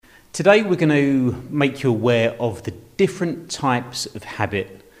Today we're going to make you aware of the different types of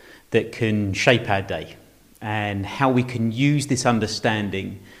habit that can shape our day and how we can use this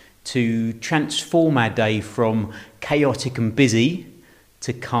understanding to transform our day from chaotic and busy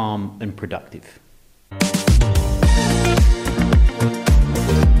to calm and productive.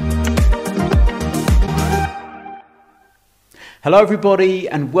 Hello everybody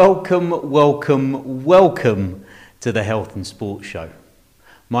and welcome to the Health and Sports Show.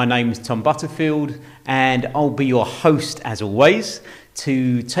 My name is Tom Butterfield and I'll be your host as always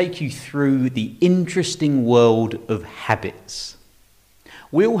to take you through the interesting world of habits.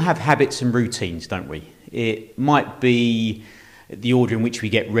 We all have habits and routines, don't we? It might be the order in which we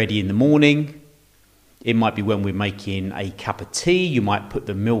get ready in the morning. It might be when we're making a cup of tea. You might put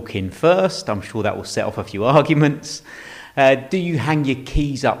the milk in first. I'm sure that will set off a few arguments. Do you hang your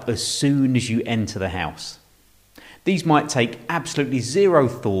keys up as soon as you enter the house? These might take absolutely zero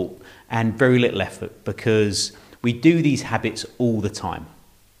thought and very little effort because we do these habits all the time.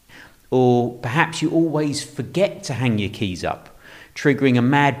 Or perhaps you always forget to hang your keys up, triggering a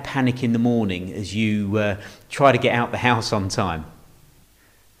mad panic in the morning as you try to get out the house on time.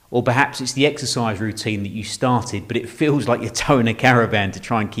 Or perhaps it's the exercise routine that you started, but it feels like you're towing a caravan to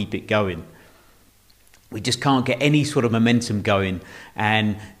try and keep it going. We just can't get any sort of momentum going,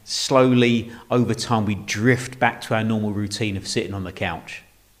 and slowly over time we drift back to our normal routine of sitting on the couch.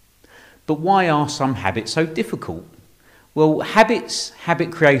 But why are some habits so difficult? Well,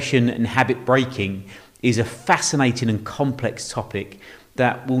 habit creation and habit breaking is a fascinating and complex topic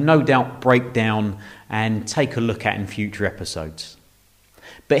that we'll no doubt break down and take a look at in future episodes.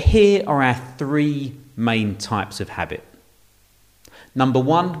 But here are our three main types of habit. Number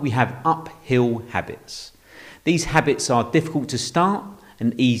one, we have uphill habits. These habits are difficult to start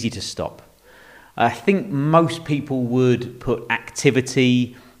and easy to stop. I think most people would put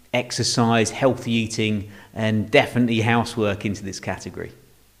activity, exercise, healthy eating, and definitely housework into this category.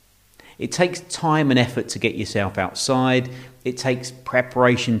 It takes time and effort to get yourself outside. It takes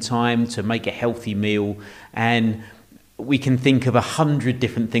preparation time to make a healthy meal, and we can think of 100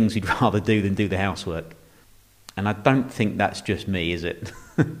 different things we'd rather do than do the housework. And I don't think that's just me, is it?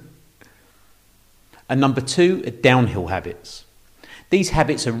 And number two are downhill habits. These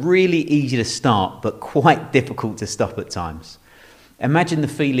habits are really easy to start, but quite difficult to stop at times. Imagine the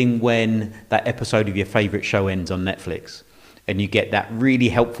feeling when that episode of your favourite show ends on Netflix and you get that really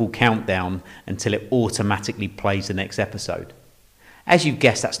helpful countdown until it automatically plays the next episode. As you've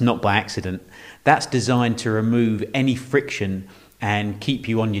guessed, that's not by accident. That's designed to remove any friction and keep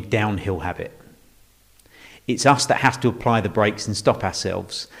you on your downhill habit. It's us that has to apply the brakes and stop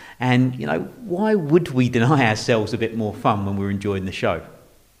ourselves. And, why would we deny ourselves a bit more fun when we're enjoying the show?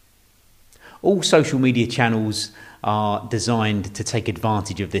 All social media channels are designed to take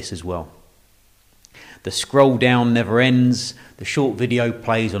advantage of this as well. The scroll down never ends, the short video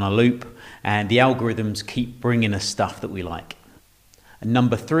plays on a loop, and the algorithms keep bringing us stuff that we like. And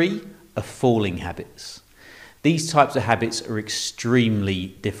number three are falling habits. These types of habits are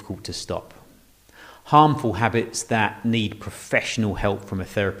extremely difficult to stop. Harmful habits that need professional help from a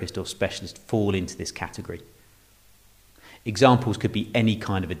therapist or specialist fall into this category. Examples could be any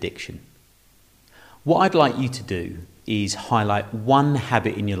kind of addiction. What I'd like you to do is highlight one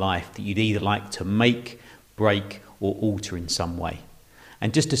habit in your life that you'd either like to make, break, or alter in some way.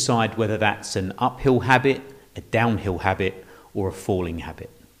 And just decide whether that's an uphill habit, a downhill habit, or a falling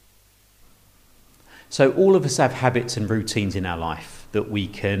habit. So all of us have habits and routines in our life that we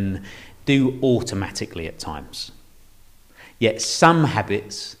can do automatically at times. Yet some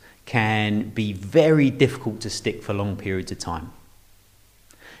habits can be very difficult to stick for long periods of time.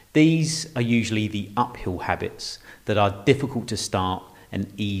 These are usually the uphill habits that are difficult to start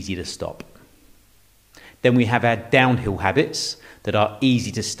and easy to stop. Then we have our downhill habits that are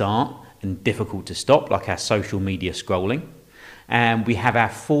easy to start and difficult to stop, like our social media scrolling. And we have our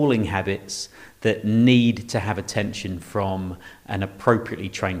falling habits that need to have attention from an appropriately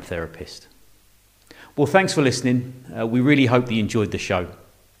trained therapist. Well, thanks for listening. We really hope that you enjoyed the show.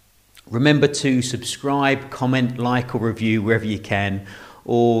 Remember to subscribe, comment, like or review wherever you can,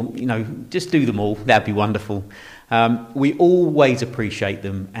 or just do them all. That'd be wonderful. We always appreciate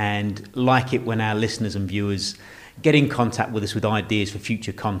them and like it when our listeners and viewers get in contact with us with ideas for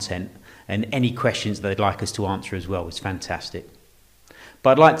future content, and any questions they'd like us to answer as well. It's fantastic.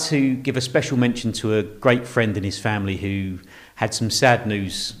 But I'd like to give a special mention to a great friend and his family who had some sad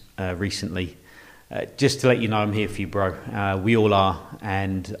news recently. Just to let you know, I'm here for you, bro. We all are,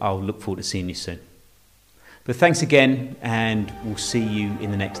 and I'll look forward to seeing you soon. But thanks again, and we'll see you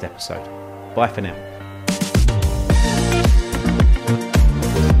in the next episode. Bye for now.